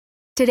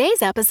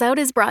Today's episode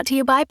is brought to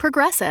you by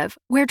Progressive,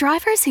 where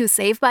drivers who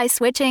save by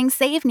switching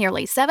save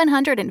nearly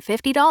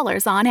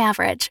 $750 on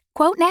average.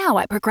 Quote now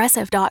at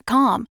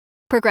Progressive.com.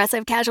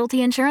 Progressive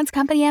Casualty Insurance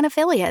Company and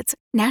Affiliates.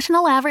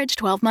 National average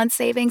 12-month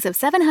savings of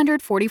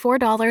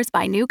 $744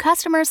 by new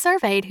customers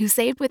surveyed who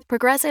saved with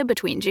Progressive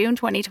between June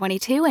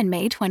 2022 and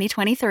May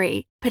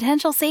 2023.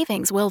 Potential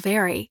savings will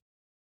vary.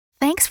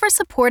 Thanks for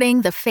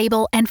supporting the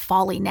Fable and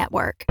Folly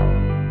Network.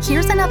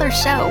 Here's another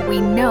show we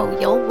know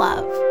you'll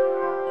love.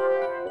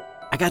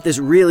 I got this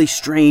really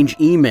strange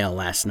email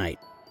last night.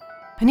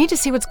 I need to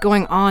see what's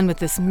going on with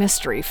this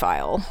mystery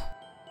file.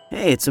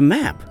 Hey, it's a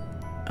map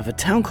of a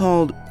town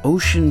called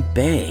Ocean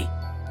Bay.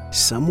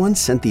 Someone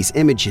sent these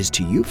images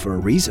to you for a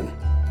reason.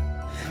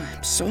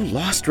 I'm so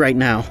lost right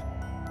now.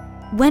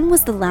 When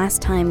was the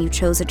last time you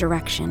chose a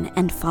direction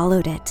and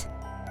followed it?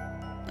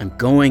 I'm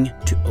going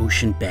to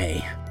Ocean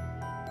Bay.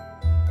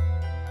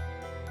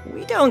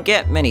 We don't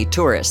get many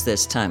tourists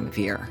this time of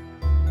year.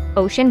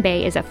 Ocean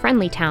Bay is a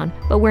friendly town,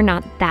 but we're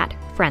not that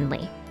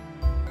friendly.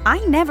 I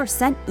never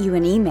sent you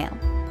an email.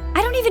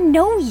 I don't even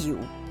know you.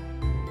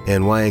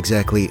 And why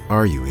exactly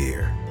are you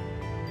here?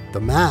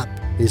 The map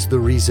is the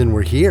reason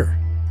we're here.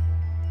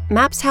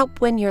 Maps help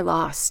when you're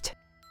lost.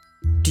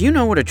 Do you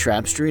know what a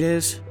trap street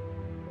is?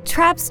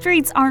 Trap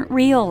streets aren't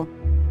real.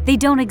 They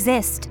don't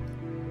exist.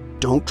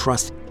 Don't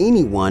trust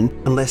anyone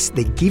unless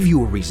they give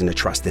you a reason to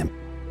trust them.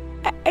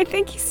 I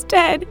think he's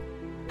dead.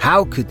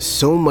 How could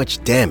so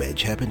much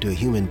damage happen to a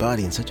human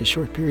body in such a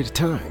short period of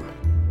time?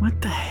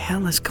 What the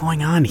hell is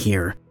going on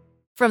here?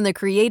 From the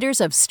creators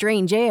of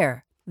Strange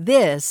Air,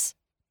 this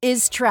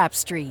is Trap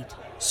Street.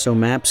 So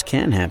maps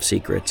can have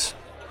secrets.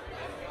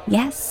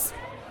 Yes.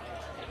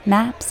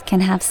 Maps can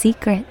have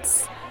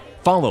secrets.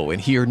 Follow and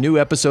hear new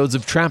episodes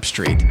of Trap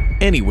Street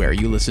anywhere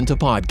you listen to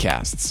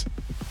podcasts.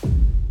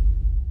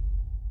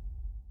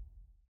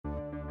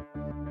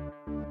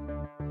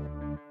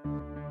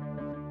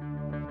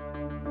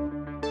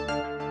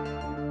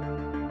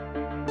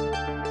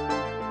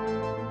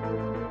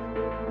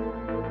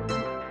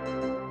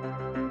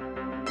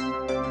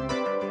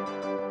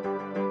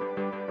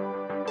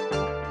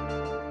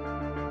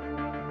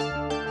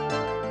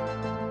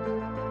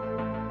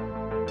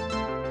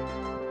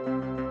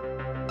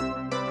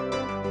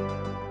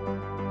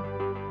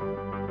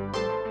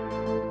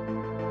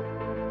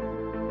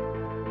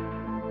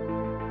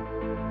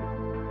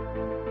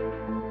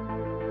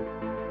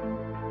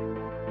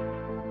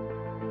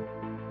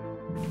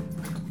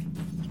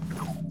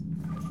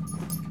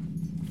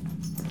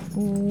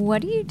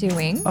 What are you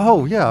doing?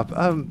 Oh, yeah,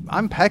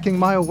 I'm packing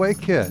my away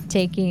kit.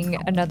 Taking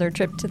another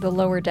trip to the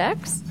lower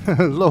decks?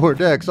 Lower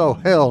decks? Oh,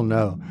 hell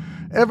no.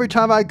 Every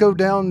time I go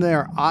down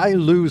there, I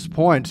lose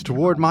points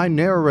toward my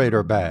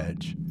narrator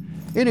badge.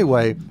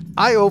 Anyway,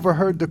 I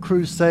overheard the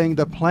crew saying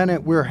the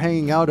planet we're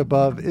hanging out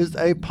above is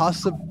a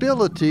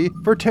possibility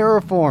for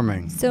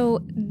terraforming.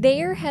 So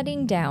they're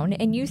heading down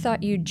and you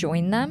thought you'd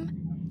join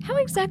them? How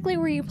exactly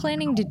were you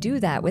planning to do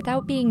that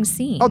without being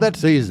seen? Oh,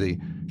 that's easy.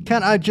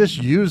 Can't I just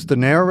use the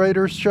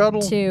narrator's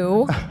shuttle?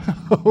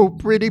 Oh,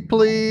 pretty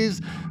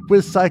please,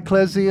 with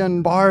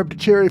Cyclesian barbed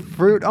cherry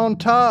fruit on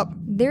top?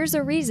 There's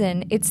a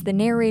reason it's the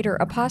narrator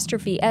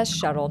 '(S)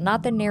 shuttle,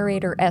 not the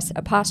narrator S'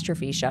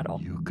 shuttle.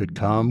 You could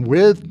come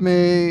with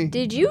me.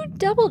 Did you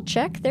double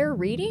check their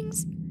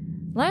readings?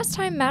 Last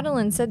time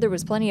Madeline said there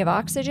was plenty of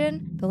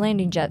oxygen, the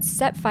landing jets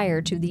set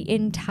fire to the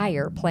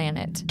entire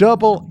planet.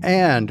 Double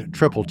and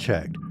triple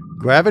checked.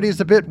 Gravity's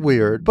a bit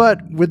weird,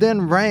 but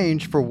within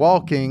range for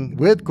walking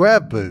with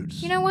grav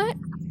boots. You know what?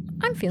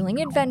 I'm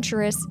feeling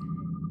adventurous.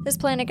 This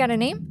planet got a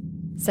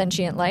name?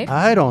 Sentient life?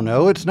 I don't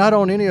know. It's not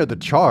on any of the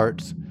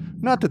charts.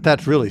 Not that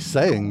that's really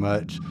saying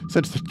much,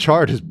 since the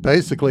chart is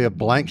basically a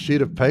blank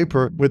sheet of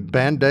paper with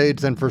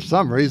Band-Aids and for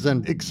some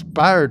reason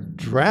expired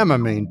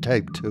Dramamine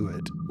taped to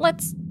it.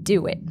 Let's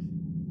do it.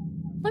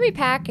 Let me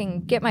pack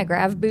and get my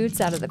grav boots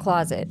out of the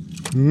closet.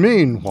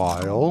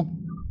 Meanwhile...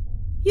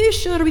 You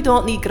sure we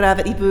don't need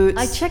gravity boots?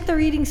 I checked the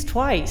readings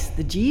twice.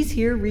 The G's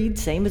here read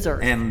same as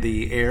Earth. And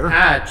the air?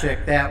 I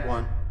checked that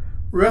one.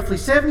 Roughly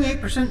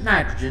 78%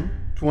 nitrogen,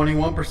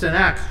 21%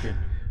 oxygen.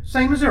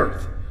 Same as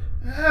Earth.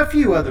 A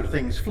few other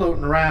things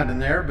floating around in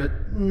there,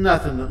 but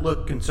nothing that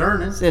looked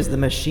concerning. Says the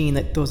machine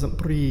that doesn't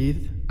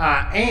breathe.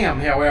 I am,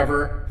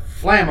 however,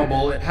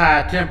 flammable at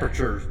high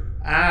temperatures.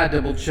 I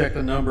double-checked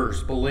the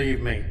numbers,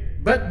 believe me.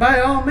 But by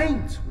all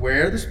means,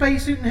 wear the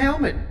spacesuit and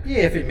helmet,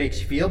 if it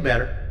makes you feel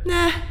better.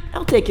 Nah,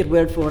 I'll take your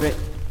word for it.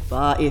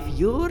 But if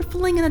you're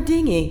flinging a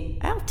dinghy,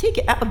 I'll take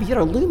it out of your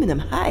aluminum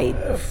hide.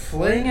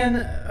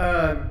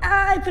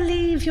 I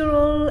believe you're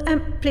all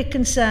amply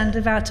concerned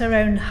about our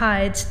own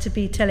hides, to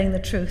be telling the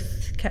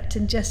truth,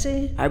 Captain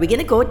Jesse. Are we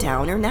gonna go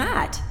down or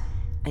not?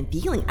 I'm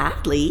feeling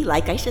oddly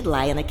like I should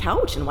lie on a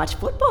couch and watch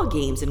football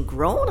games and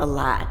groan a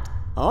lot.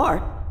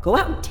 Or go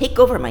out and take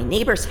over my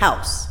neighbor's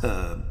house.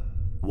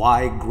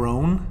 Why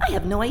groan? I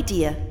have no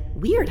idea.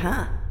 Weird,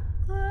 huh?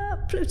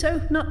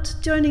 Pluto not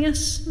joining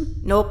us?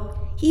 Nope.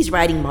 He's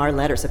writing more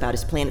letters about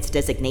his planet's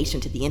designation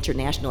to the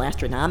International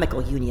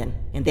Astronomical Union.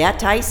 And that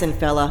Tyson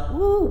fella,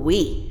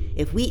 ooh-wee.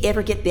 If we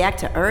ever get back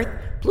to Earth,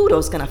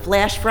 Pluto's gonna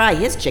flash fry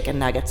his chicken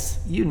nuggets.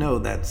 You know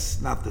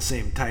that's not the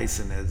same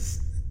Tyson as...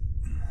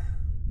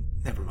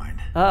 Never mind.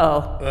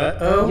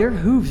 Uh-oh. Your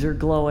hooves are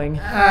glowing.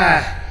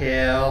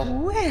 Hell.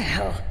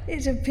 Well,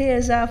 it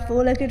appears our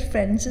four-legged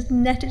friend has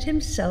netted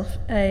himself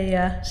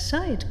a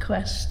side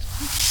quest.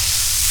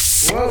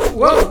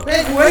 Whoa,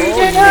 hey, where you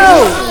going?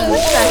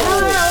 What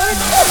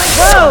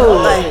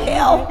the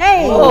hell?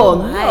 Hey! Oh,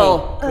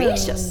 no.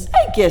 Gracious.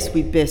 I guess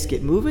we best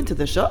get moving to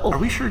the shuttle. Are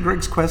we sure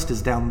Greg's quest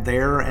is down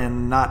there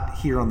and not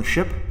here on the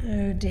ship?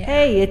 Oh, dear.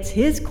 Hey, it's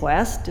his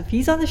quest. If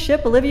he's on the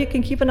ship, Olivia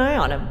can keep an eye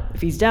on him.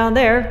 If he's down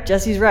there,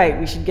 Jesse's right.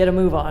 We should get a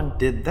move on.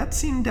 Did that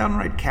seem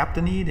downright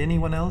captain-y to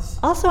anyone else?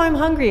 Also, I'm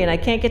hungry and I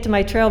can't get to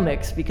my trail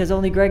mix because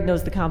only Greg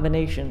knows the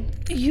combination.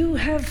 You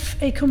have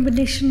a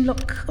combination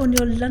lock on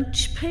your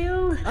lunch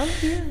pail?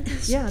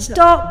 Yeah.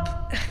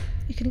 Stop!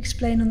 You can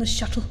explain on the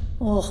shuttle.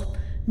 Or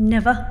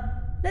never.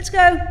 Let's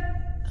go.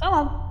 Come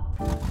on.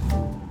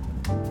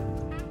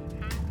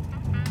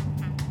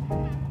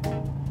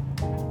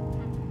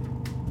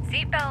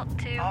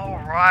 Seatbelt 2. All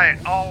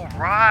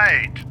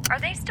right. Are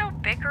they still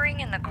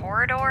bickering in the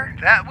corridor?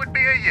 That would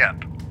be a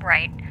yep.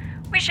 Right.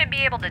 We should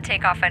be able to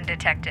take off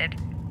undetected.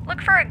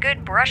 Look for a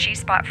good brushy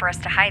spot for us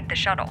to hide the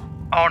shuttle.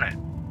 On it.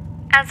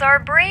 As our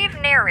brave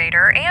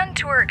narrator and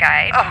tour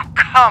guide... Oh,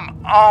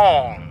 come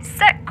on!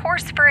 ...set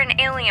course for an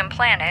alien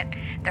planet,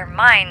 their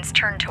minds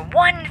turn to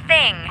one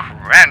thing.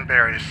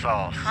 Cranberry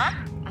sauce. Huh?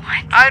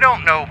 What? I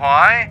don't know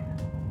why.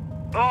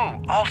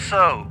 Oh,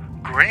 also,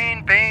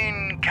 green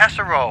bean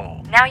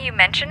casserole. Now you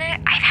mention it,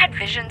 I've had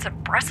visions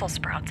of Brussels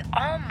sprouts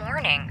all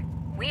morning.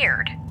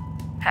 Weird.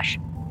 Hush.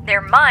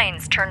 Their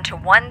minds turn to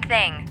one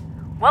thing.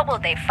 What will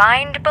they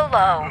find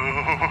below?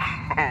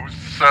 Ooh,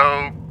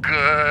 so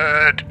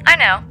good. I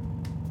know.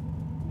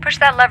 Push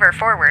that lever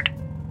forward.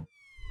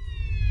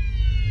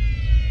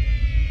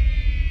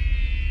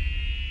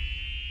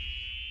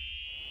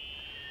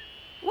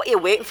 What are you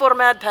waiting for,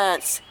 Mad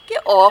Pants?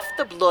 Get off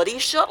the bloody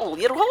shuttle.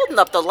 You're holding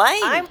up the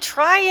line. I'm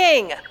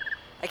trying.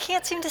 I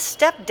can't seem to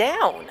step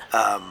down.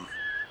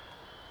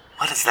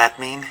 What does that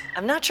mean?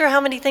 I'm not sure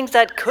how many things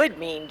that could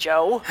mean,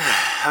 Joe.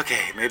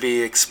 Okay,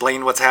 maybe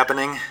explain what's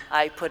happening.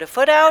 I put a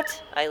foot out,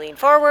 I lean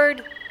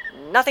forward,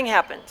 nothing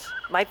happens.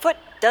 My foot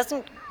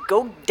doesn't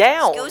go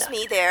down. Excuse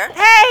me there.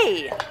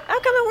 Hey! How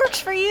come it works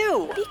for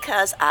you?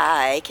 Because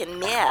I can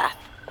math.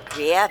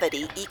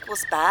 Gravity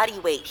equals body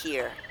weight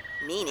here,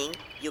 meaning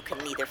you can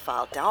neither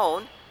fall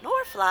down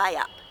nor fly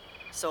up.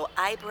 So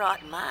I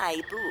brought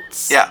my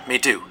boots. Yeah, me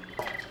too.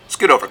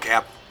 Scoot over,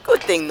 Cap.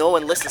 Good thing no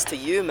one listens to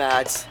you,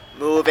 Mads.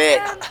 Move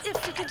it.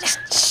 If you could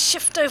just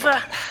shift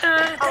over.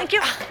 Thank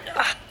you.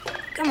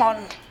 Come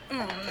on.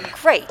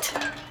 Great.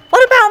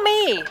 What about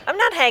me? I'm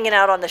not hanging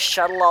out on the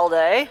shuttle all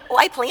day. Oh,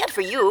 I planned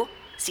for you.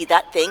 See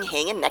that thing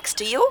hanging next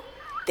to you?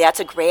 That's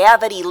a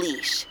gravity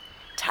leash.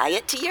 Tie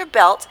it to your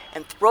belt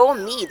and throw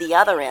me the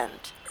other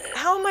end.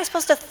 How am I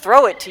supposed to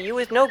throw it to you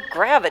with no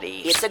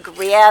gravity? It's a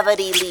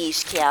gravity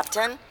leash,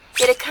 Captain.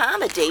 It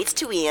accommodates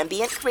to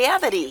ambient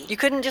gravity. You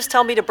couldn't just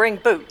tell me to bring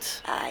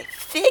boots. I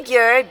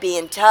figured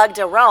being tugged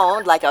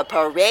around like a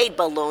parade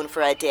balloon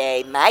for a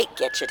day might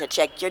get you to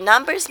check your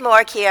numbers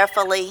more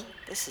carefully.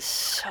 This is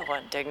so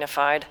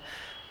undignified.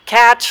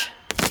 Catch.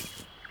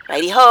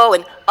 Righty-ho,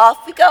 and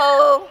off we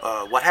go.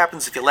 What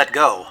happens if you let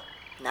go?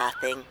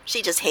 Nothing.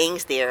 She just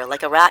hangs there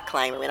like a rock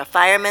climber in a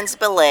fireman's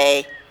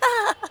belay.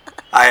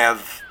 I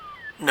have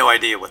no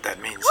idea what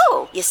that means.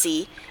 Oh, you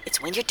see,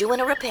 it's when you're doing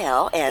a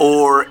rappel and...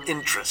 Or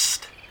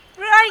interest.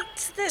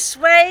 Right, this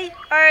way,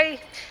 I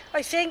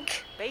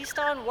think. Based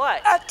on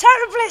what?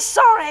 Terribly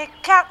sorry,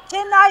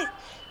 Captain.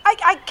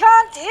 I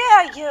can't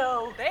hear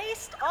you.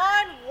 Based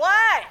on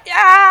what?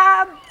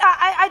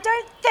 I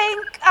don't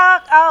think.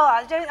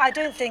 I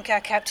don't think our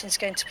captain's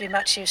going to be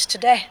much use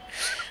today.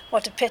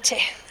 What a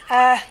pity.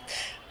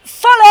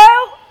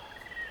 Follow.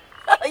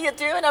 How are you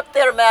doing up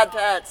there, Mad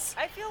Pants?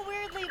 I feel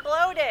weirdly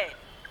bloated.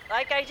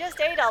 Like I just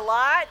ate a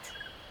lot.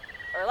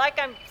 Or like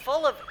I'm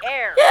full of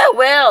air. Yeah,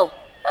 well,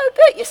 I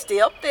bet you stay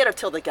up there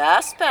until the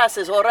gas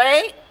passes, all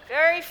right?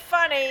 Very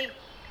funny.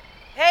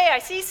 Hey, I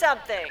see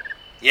something.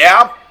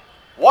 Yeah?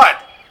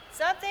 What?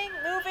 Something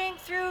moving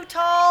through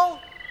tall...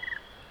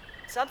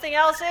 Something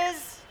else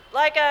is?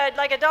 Like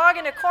a dog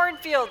in a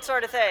cornfield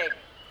sort of thing.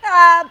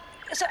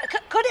 So,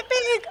 could it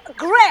be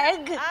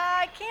Greg?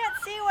 I can't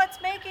see what's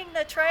making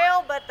the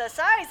trail, but the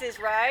size is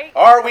right.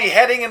 Are we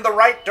heading in the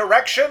right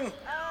direction?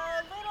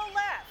 A little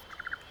left.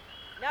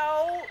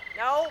 No,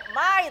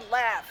 my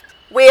left.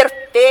 We're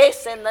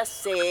facing the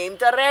same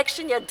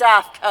direction, you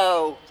daft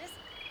cow. Just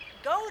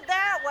go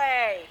that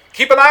way.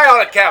 Keep an eye on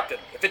it, Captain.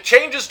 If it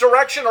changes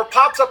direction or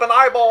pops up an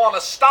eyeball on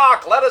a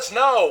stalk, let us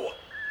know.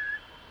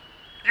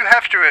 You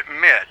have to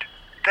admit,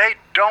 they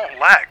don't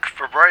lack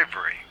for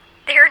bravery.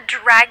 They're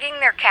dragging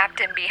their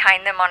captain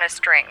behind them on a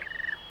string.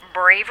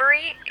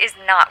 Bravery is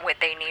not what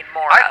they need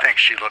more of. I think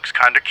she looks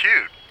kind of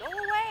cute. Go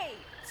away.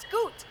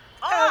 Scoot.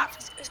 Off.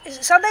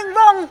 Is something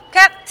wrong,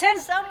 Captain?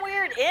 Some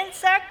weird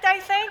insect, I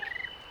think.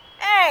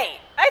 Hey,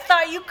 I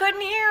thought you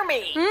couldn't hear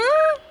me.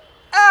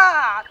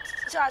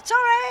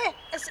 Sorry.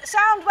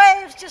 Sound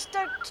waves just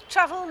don't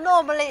travel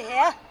normally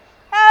here.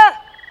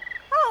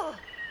 Hello.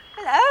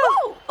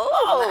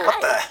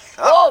 What the?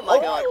 Oh my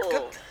God.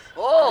 Good.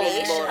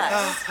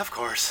 Oh, of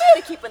course.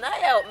 better keep an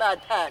eye out,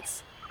 Mad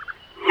Pants.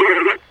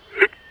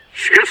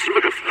 Is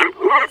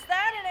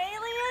that an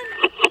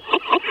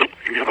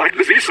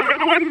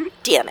alien?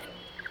 Damn it.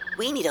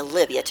 We need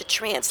Olivia to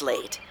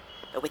translate.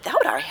 But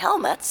without our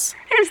helmets...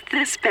 Is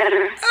this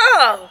better?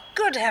 Oh,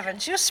 good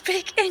heavens, you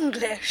speak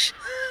English.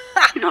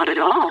 Not at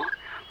all.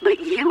 But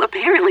you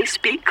apparently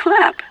speak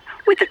Klep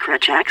with a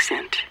Crutch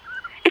accent.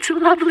 It's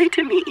lovely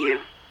to meet you.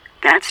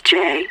 That's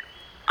Jay.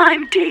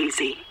 I'm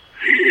Daisy.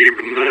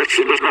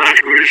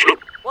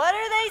 What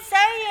are they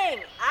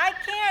saying? I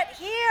can't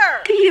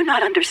hear. Do you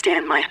not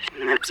understand my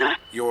Nibza?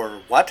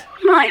 Your what?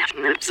 My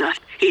Nibza.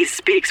 He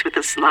speaks with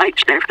a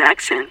slight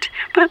accent,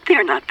 but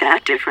they're not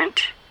that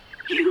different.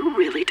 You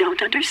really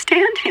don't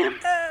understand him.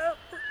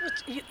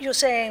 You're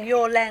saying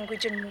your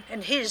language and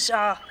his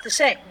are the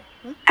same?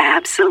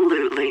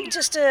 Absolutely.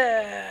 Just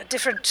a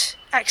different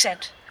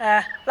accent.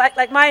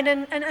 Like mine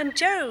and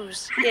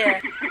Joe's. Yeah.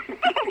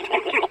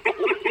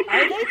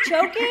 Are they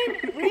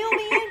choking? Reel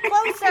me in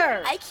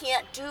closer. I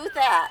can't do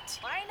that.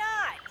 Why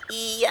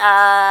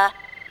not?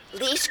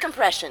 Leash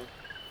compression.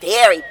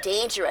 Very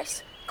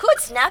dangerous. Could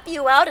snap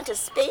you out into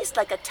space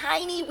like a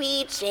tiny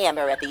wee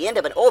jammer at the end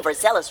of an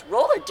overzealous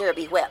roller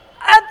derby whip.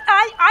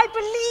 I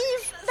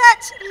believe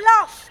that's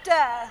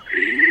laughter.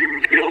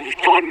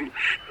 Fun.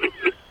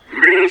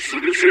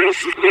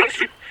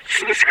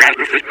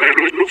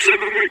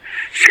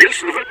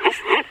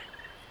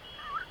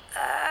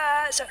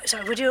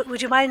 So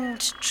would you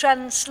mind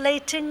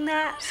translating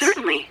that?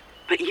 Certainly,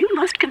 but you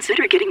must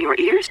consider getting your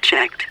ears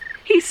checked.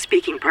 He's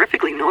speaking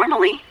perfectly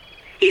normally.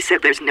 He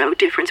said there's no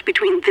difference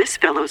between this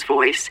fellow's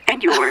voice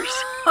and yours.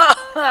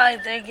 I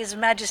think His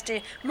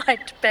Majesty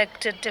might beg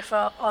to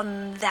differ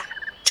on that.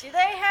 Do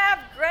they have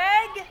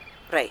Greg?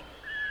 Right.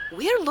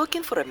 We're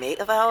looking for a mate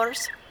of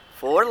ours.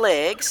 4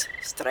 legs,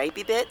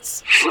 stripy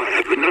bits.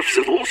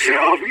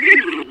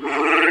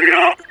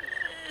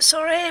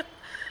 Sorry?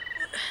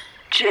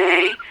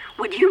 Jay,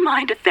 would you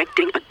mind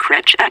affecting a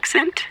Kretsch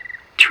accent?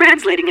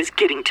 Translating is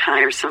getting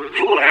tiresome.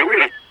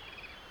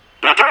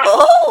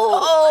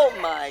 Oh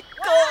my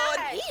God!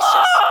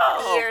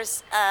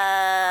 Here's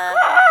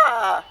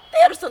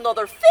there's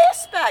another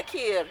face back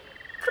here.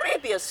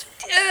 Creepy as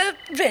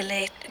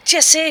Really?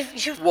 Jesse,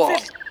 you...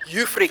 What?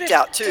 You freaked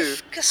out too.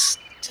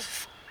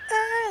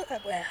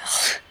 Well...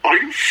 Are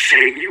you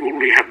saying you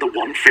only have the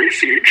one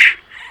face each?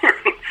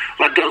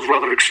 That does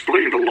rather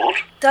explain a lot.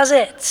 Does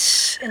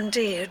it,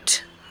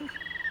 indeed?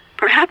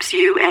 Perhaps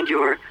you and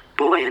your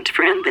buoyant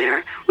friend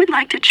there would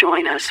like to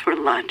join us for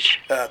lunch.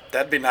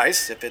 That'd be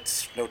nice if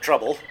it's no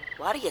trouble.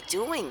 What are you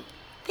doing?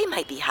 They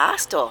might be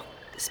hostile,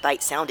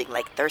 despite sounding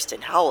like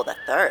Thurston Howell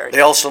III.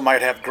 They also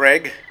might have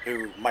Greg,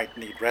 who might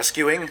need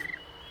rescuing.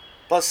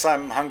 Plus,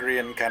 I'm hungry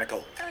and kind of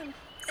cold.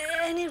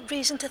 Any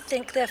reason to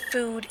think their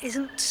food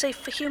isn't safe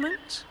for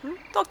humans?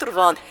 Dr.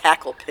 Von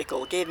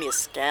Hacklepickle gave me a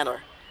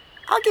scanner.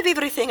 I'll give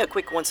everything a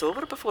quick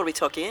once-over before we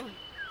tuck in.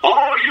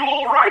 Are you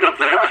all right up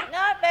there?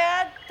 Not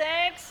bad,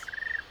 thanks.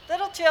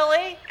 Little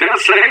chilly. They're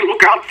saying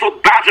look out for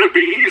batter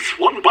bees.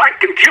 One bite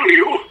can kill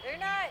you. They're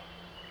not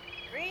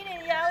green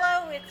and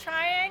yellow with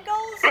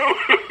triangles?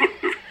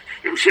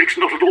 M6,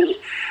 not at all.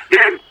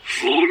 Then,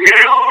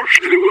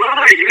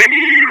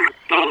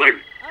 darling.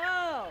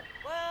 Oh,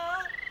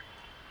 well,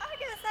 I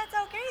guess that's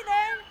okay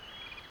then.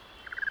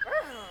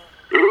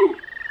 Oh,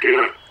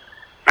 dear.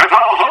 At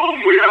our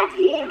home we have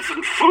warmth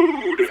and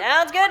food.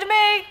 Sounds good to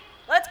me.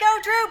 Let's go,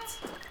 troops.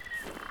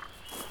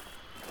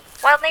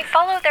 While they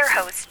follow their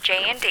hosts,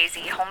 Jay and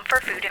Daisy, home for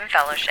food and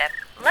fellowship,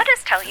 let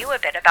us tell you a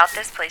bit about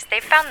this place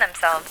they've found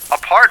themselves.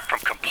 Apart from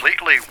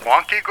completely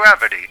wonky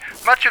gravity,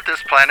 much of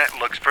this planet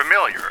looks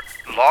familiar.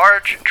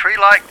 Large,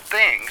 tree-like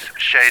things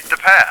shade the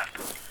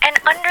path. And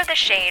under the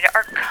shade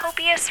are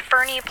copious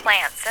ferny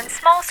plants and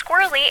small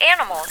squirrely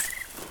animals.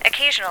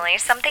 Occasionally,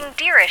 something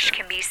deerish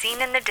can be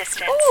seen in the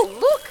distance. Oh,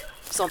 look!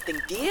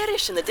 Something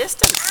deerish in the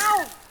distance.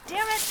 Ow!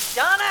 Damn it,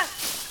 Donna!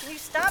 Can you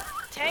stop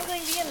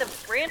tangling me in the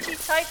branchy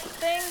type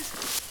things?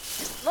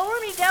 Just lower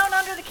me down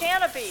under the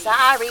canopy.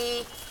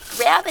 Sorry.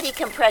 Gravity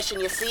compression,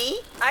 you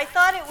see? I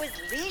thought it was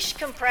leash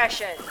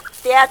compression.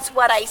 That's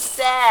what I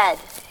said.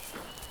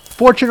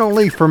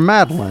 Fortunately for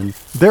Madeline,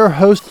 their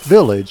host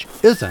village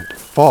isn't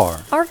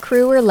far. Our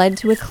crew are led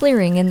to a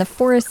clearing in the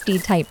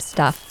foresty type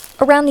stuff.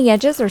 Around the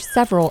edges are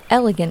several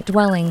elegant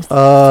dwellings.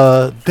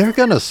 They're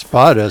gonna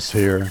spot us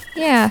here.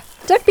 Yeah,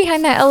 duck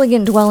behind that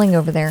elegant dwelling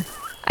over there.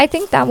 I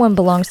think that one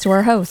belongs to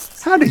our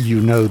hosts. How do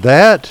you know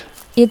that?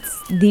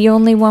 It's the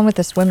only one with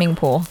a swimming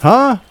pool.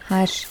 Huh?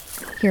 Hush.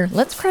 Here,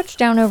 let's crouch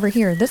down over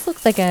here. This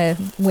looks like a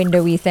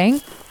windowy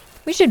thing.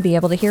 We should be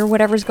able to hear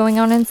whatever's going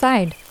on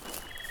inside.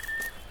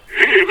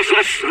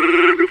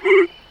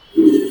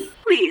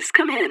 Please,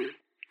 come in.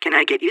 Can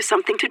I get you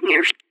something to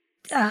nourish?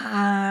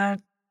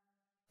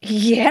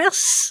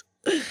 Yes?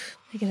 I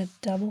get a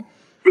double.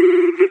 Let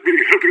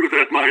me help you with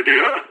that, my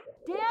dear.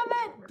 Damn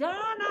it,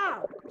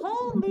 Donna!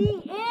 Pull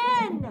me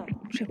in!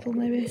 Triple,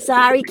 maybe?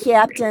 Sorry,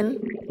 Captain.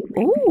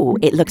 Ooh,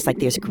 it looks like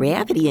there's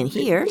gravity in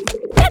here.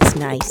 That's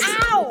nice.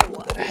 Ow!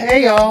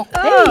 Hey, y'all.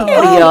 Oh,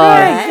 there you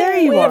are. There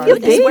you Where are. have you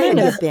That's been?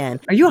 wonderful.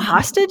 Are you a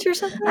hostage or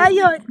something?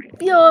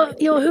 Your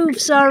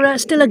hooves are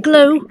still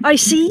aglow, I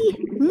see.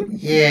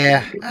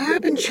 Yeah,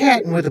 I've been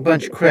chatting with a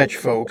bunch of Crutch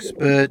folks,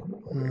 but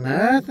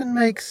nothing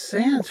makes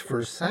sense for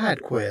a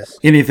side quest.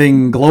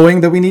 Anything glowing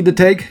that we need to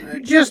take?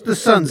 Just the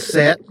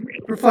sunset,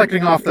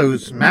 reflecting off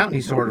those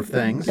mountainy sort of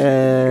things.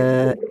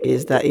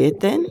 Is that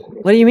it then?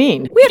 What do you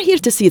mean? We're here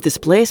to see if this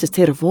place is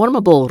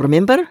terraformable,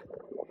 remember?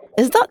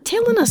 Is that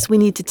telling us we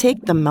need to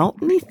take the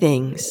mountainy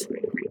things?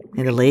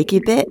 And the lakey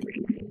bit?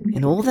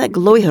 And all that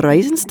glowy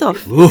horizon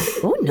stuff?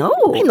 Oof. Oh no,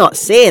 I'm not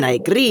saying I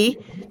agree.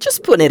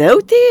 Just putting it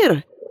out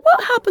there.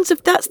 What happens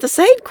if that's the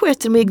side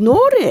quest and we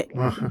ignore it?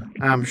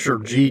 I'm sure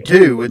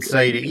G2 would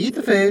say to eat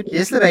the food,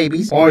 kiss the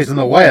babies, poison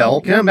the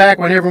well, come back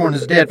when everyone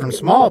is dead from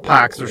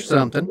smallpox or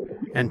something,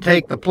 and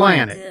take the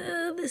planet.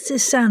 This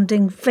is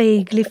sounding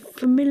vaguely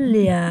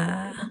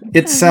familiar.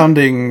 It's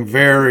sounding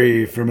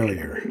very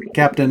familiar.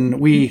 Captain,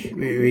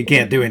 we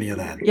can't do any of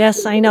that.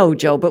 Yes, I know,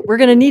 Joe, but we're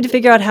going to need to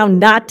figure out how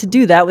not to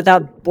do that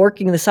without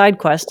borking the side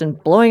quest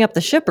and blowing up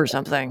the ship or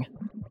something.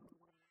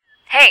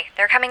 Hey,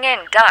 they're coming in.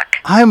 Duck.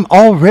 I'm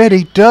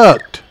already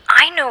ducked.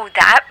 I know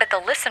that, but the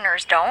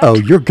listeners don't. Oh,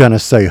 you're gonna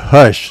say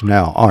hush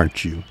now,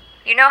 aren't you?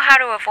 You know how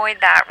to avoid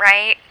that,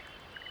 right?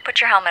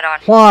 Put your helmet on.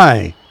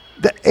 Why?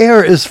 The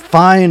air is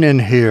fine in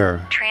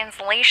here.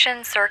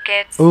 Translation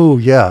circuits. Oh,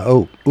 yeah.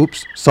 Oh,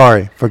 oops.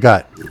 Sorry.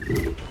 Forgot.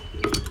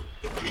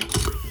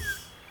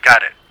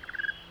 Got it.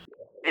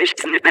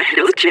 Isn't it the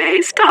hill,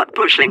 Jay? Stop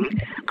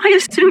pushing. I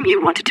assume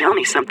you want to tell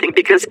me something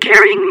because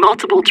carrying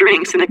multiple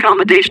drinks in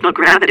accommodational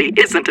gravity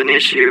isn't an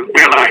issue.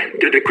 Well, I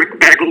did a quick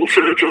bagel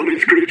search on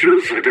these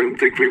creatures. I don't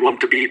think we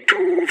want to be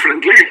too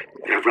friendly.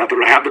 They have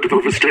rather a habit of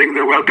overstaying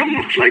their welcome,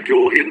 like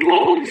your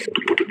in-laws,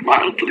 to put it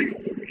mildly.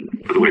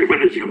 By the way,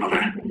 where is your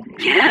mother?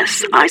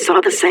 Yes, I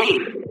saw the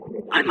same.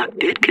 I'm a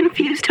bit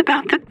confused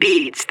about the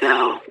beads,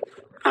 though.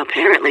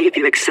 Apparently, if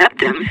you accept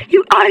them,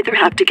 you either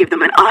have to give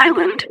them an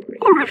island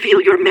or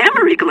reveal your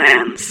mammary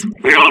glands.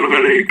 They are a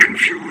very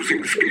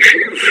confusing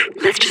species.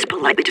 Let's just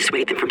politely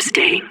dissuade them from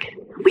staying.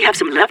 We have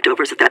some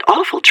leftovers of that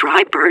awful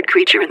dry bird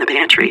creature in the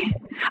pantry.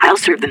 I'll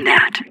serve them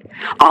that.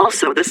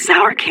 Also, the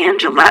sour canned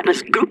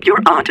gelatinous goop your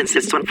aunt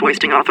insists on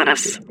foisting off on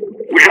us.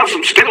 We have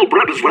some stale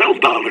bread as well,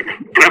 darling.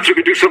 Perhaps we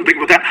could do something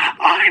with that.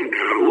 I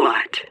know.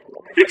 What?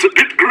 It's a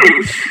bit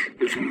gross.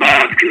 It's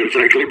mad gross,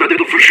 actually, but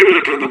it'll for sure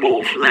turn them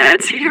off.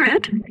 Let's hear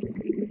it.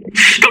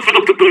 Stuff it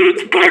up the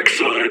bird's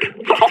backside.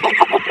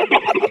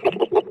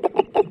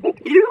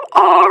 You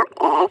are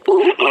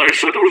awful. I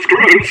said it was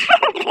gross.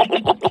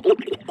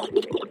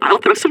 I'll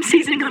throw some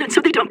seasoning on it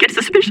so they don't get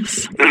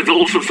suspicious. There's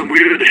also some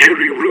weird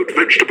hairy root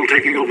vegetable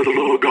taking over the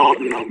lower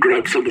garden. I'll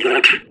grab some of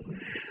that.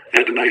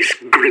 Add a nice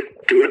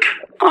grit to it.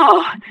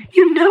 Oh,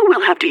 you know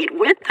we'll have to eat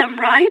with them,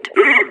 right?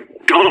 Oh,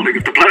 darling,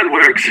 if the plan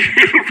works,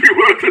 it'll be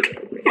worth it.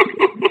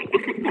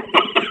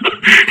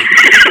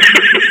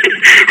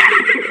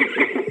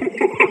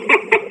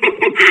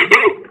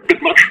 Oh, bit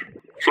much.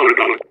 Sorry,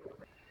 darling.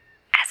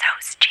 As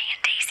hosts Jay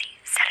and Daisy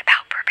set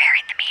about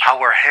preparing the meal,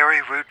 Our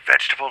hairy root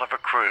vegetable of a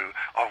crew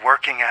are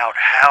working out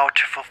how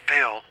to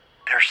fulfill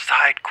their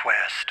side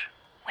quest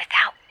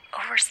without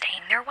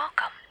overstaying their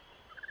welcome.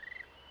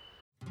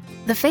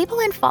 The Fable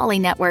and Folly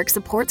Network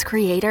supports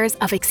creators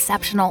of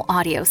exceptional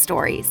audio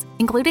stories,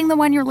 including the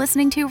one you're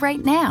listening to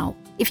right now.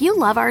 If you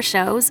love our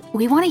shows,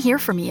 we want to hear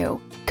from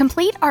you.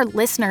 Complete our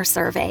listener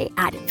survey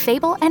at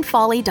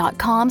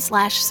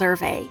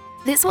fableandfolly.com/survey.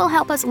 This will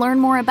help us learn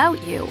more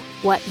about you,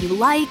 what you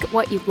like,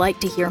 what you'd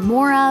like to hear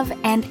more of,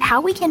 and how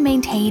we can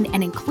maintain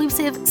an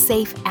inclusive,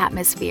 safe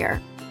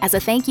atmosphere. As a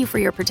thank you for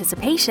your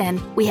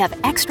participation, we have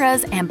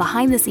extras and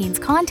behind-the-scenes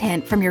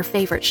content from your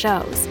favorite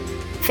shows.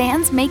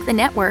 Fans make the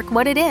network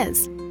what it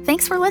is.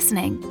 Thanks for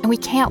listening, and we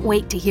can't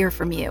wait to hear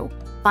from you.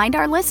 Find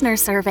our listener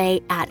survey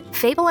at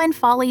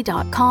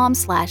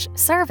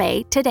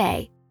fableandfolly.com/survey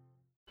today.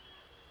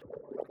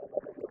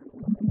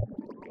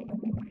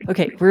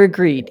 Okay, we're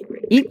agreed.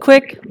 Eat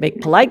quick, make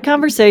polite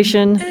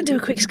conversation. And do a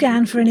quick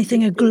scan for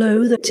anything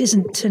aglow that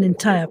isn't an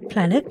entire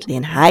planet.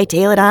 Then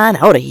hightail it on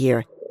out of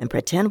here and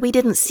pretend we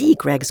didn't see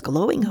Greg's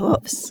glowing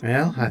hoofs.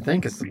 Well, I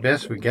think it's the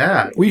best we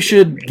got. We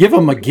should give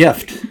him a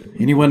gift.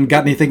 Anyone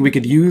got anything we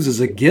could use as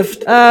a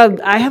gift?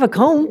 I have a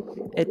comb.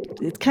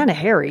 It's kind of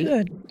hairy.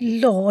 Good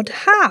Lord,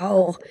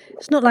 how?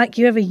 It's not like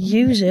you ever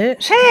use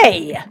it.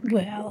 Hey!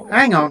 Well...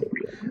 Hang on.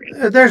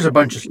 There's a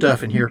bunch of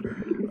stuff in here.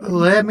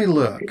 Let me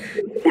look.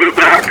 We're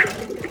back.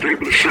 The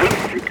table is set.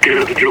 If you'd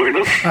care to join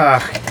us.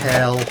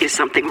 Hell. Is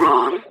something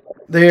wrong?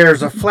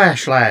 There's a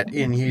flashlight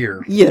in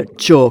here. You're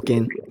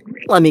joking.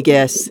 Let me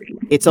guess.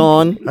 It's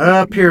on?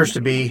 Appears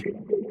to be.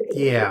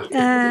 Yeah.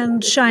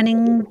 And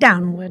shining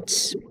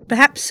downwards.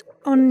 Perhaps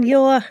on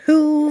your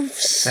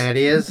hooves? That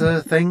is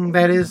a thing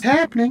that is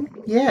happening,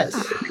 yes.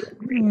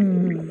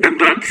 And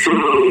that's,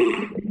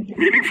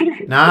 meaningful?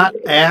 Not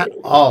at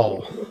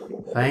all.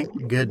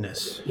 Thank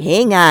goodness.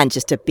 Hang on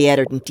just a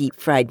battered and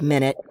deep-fried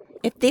minute.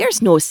 If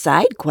there's no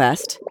side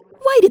quest,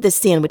 why did the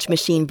sandwich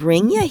machine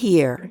bring you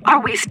here?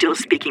 Are we still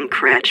speaking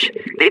Kretch?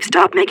 They've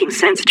stopped making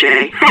sense,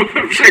 Jay. Oh,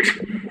 for sakes,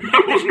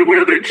 I wasn't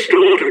aware they'd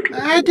started.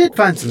 I did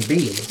find some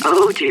beads.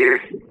 Oh,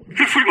 dear.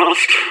 If we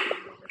must,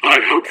 I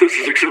hope this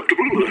is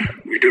acceptable.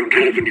 We don't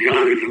have any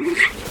islands.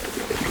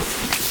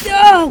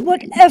 Oh,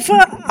 whatever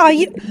are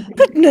you?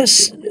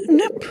 Goodness.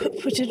 No,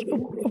 put it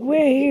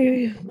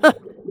away.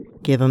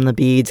 Give him the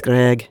beads,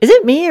 Greg. Is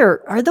it me,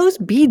 or are those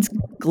beads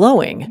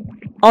glowing?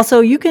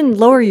 Also, you can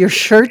lower your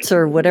shirts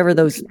or whatever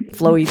those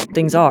flowy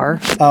things are.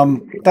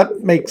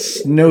 That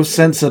makes no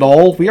sense at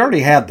all. We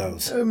already had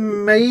those.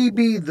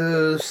 Maybe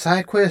the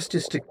side quest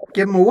is to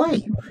give them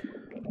away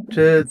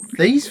to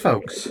these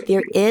folks.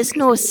 There is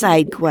no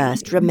side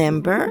quest,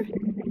 remember?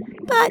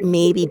 But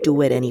maybe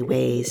do it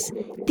anyways.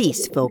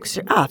 These folks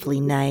are awfully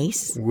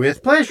nice.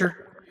 With pleasure.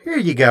 Here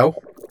you go.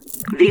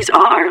 These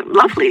are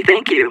lovely,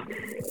 thank you.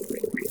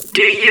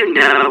 Do you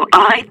know,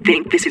 I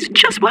think this is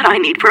just what I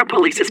need for a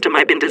pulley system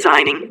I've been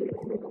designing.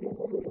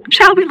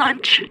 Shall we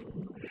lunch?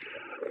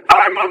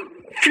 I'm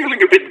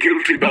feeling a bit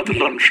guilty about the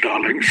lunch,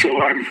 darling, so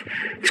I'm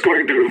just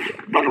going to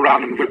run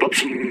around and whip up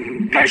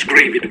some nice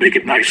gravy to make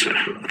it nicer.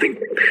 I think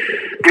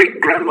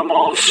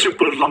great-grandmama's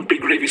super lumpy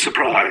gravy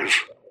surprise.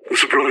 The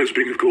surprise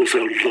being, of course,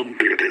 how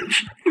lumpy it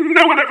is.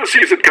 No one ever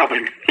sees it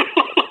coming.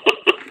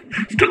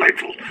 It's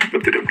delightful,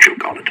 but they don't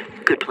choke on it.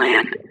 Good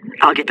plan.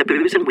 I'll get the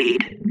booze and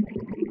weed.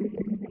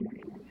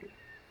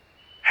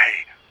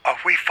 Hey, are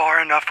we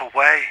far enough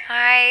away?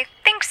 I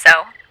think so.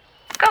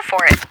 Go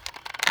for it.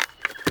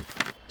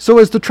 So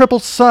as the triple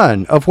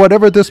sun of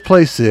whatever this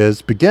place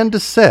is begin to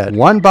set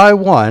one by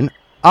one,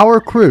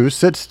 our crew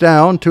sits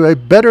down to a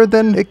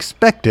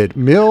better-than-expected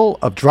meal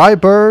of dry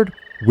bird,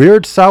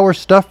 weird sour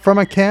stuff from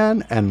a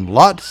can, and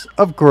lots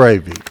of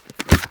gravy.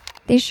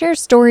 They share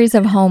stories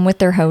of home with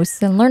their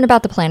hosts and learn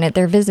about the planet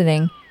they're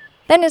visiting.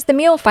 Then as the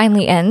meal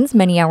finally ends,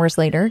 many hours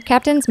later,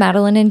 Captains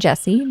Madeline and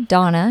Jesse,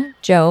 Donna,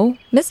 Joe,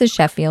 Mrs.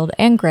 Sheffield,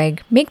 and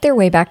Greg make their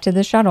way back to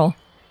the shuttle.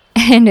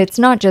 And it's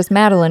not just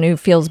Madeline who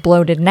feels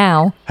bloated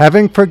now.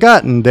 Having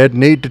forgotten they'd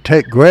need to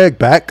take Greg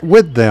back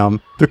with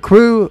them, the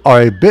crew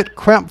are a bit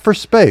cramped for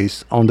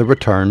space on the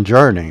return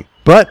journey.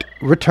 But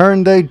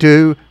return they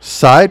do,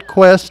 side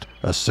quest,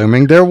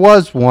 assuming there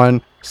was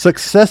one,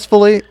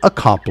 successfully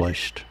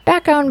accomplished.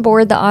 Back on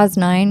board the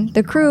Oz-9,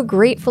 the crew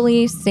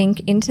gratefully sink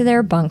into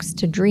their bunks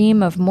to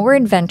dream of more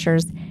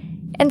adventures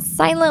and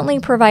silently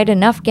provide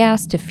enough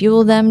gas to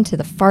fuel them to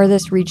the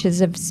farthest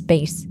reaches of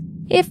space.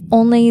 If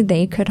only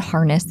they could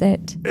harness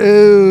it.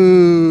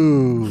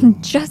 Ooh.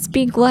 Just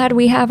be glad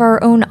we have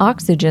our own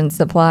oxygen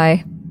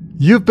supply.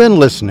 You've been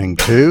listening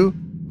to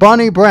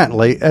Bonnie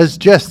Brantley as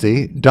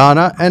Jessie,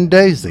 Donna, and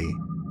Daisy,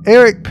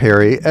 Eric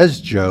Perry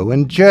as Joe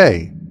and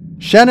Jay,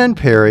 Shannon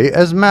Perry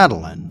as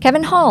Madeline,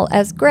 Kevin Hall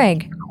as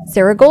Greg,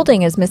 Sarah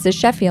Golding as Mrs.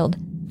 Sheffield,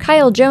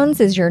 Kyle Jones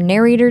is your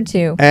narrator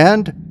too,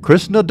 and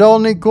Chris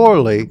Nadolny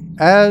Gorley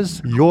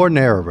as your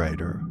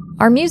narrator.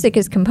 Our music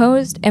is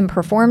composed and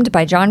performed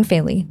by John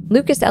Faley.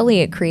 Lucas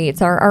Elliott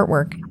creates our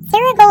artwork.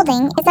 Sarah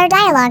Golding is our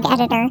dialogue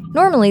editor.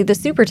 Normally, the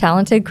super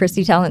talented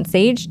Christy Talent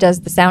Sage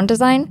does the sound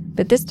design,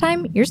 but this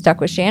time you're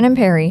stuck with Shannon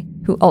Perry,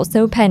 who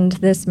also penned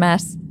this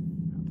mess.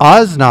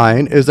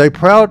 Oz9 is a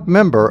proud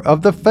member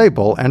of the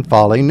Fable and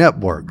Folly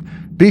Network.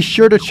 Be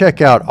sure to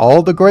check out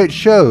all the great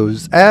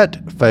shows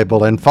at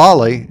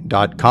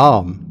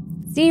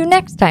fableandfolly.com. See you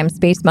next time,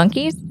 Space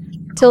Monkeys.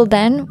 Till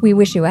then, we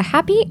wish you a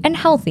happy and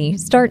healthy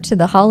start to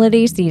the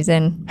holiday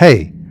season.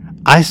 Hey,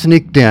 I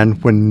sneaked in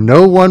when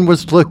no one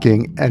was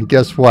looking, and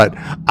guess what?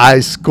 I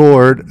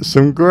scored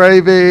some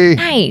gravy.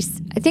 Nice.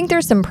 I think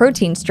there's some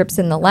protein strips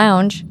in the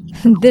lounge.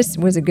 This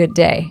was a good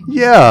day.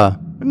 Yeah,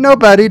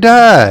 nobody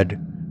died.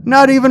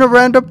 Not even a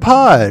random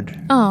pod.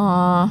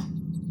 Aww.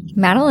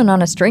 Madeline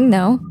on a string,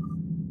 though.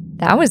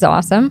 That was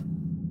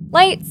awesome.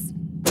 Lights!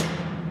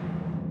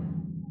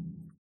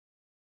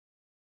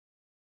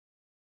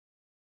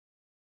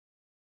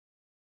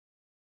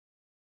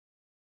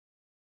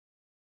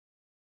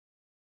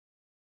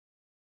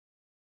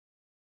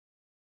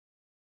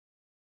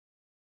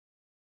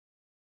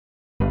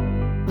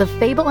 The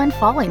Fable and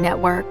Folly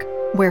Network,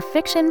 where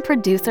fiction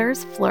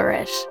producers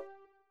flourish.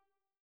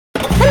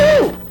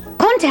 Hello!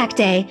 Contact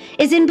Day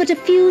is in but a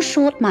few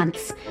short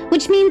months,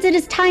 which means it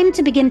is time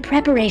to begin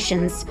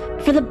preparations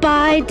for the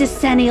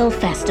Bidecennial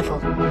Festival.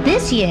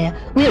 This year,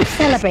 we're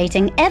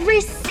celebrating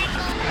every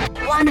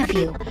single one of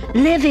you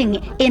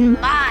living in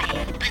my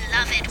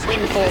beloved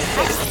Windfall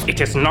City. It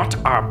is not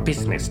our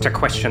business to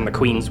question the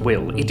Queen's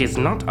will. It is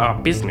not our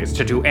business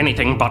to do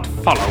anything but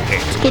follow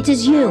it. It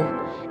is you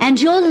and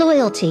your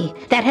loyalty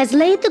that has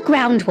laid the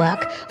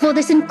groundwork for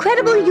this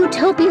incredible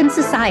utopian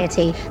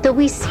society that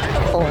we seek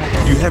for.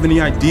 Do you have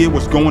any idea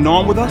what's going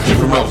on with us? It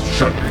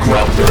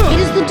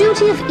is the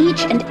duty of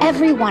each and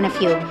every one of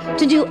you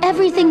to do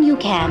everything you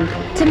can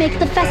to make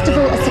the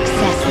festival a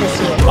success this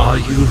year. Are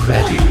you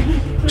ready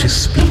to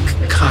speak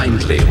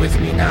kindly with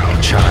me now,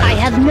 child? I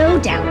have no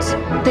doubt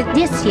that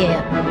this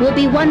year will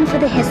be one for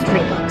the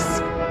history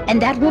books,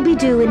 And that will be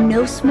due in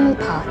no small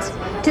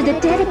part to the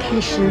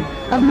dedication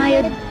of my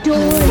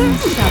adoring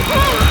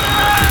subjects.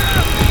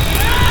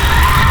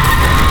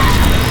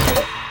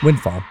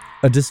 Windfall,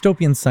 a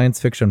dystopian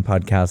science fiction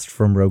podcast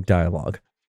from Rogue Dialogue.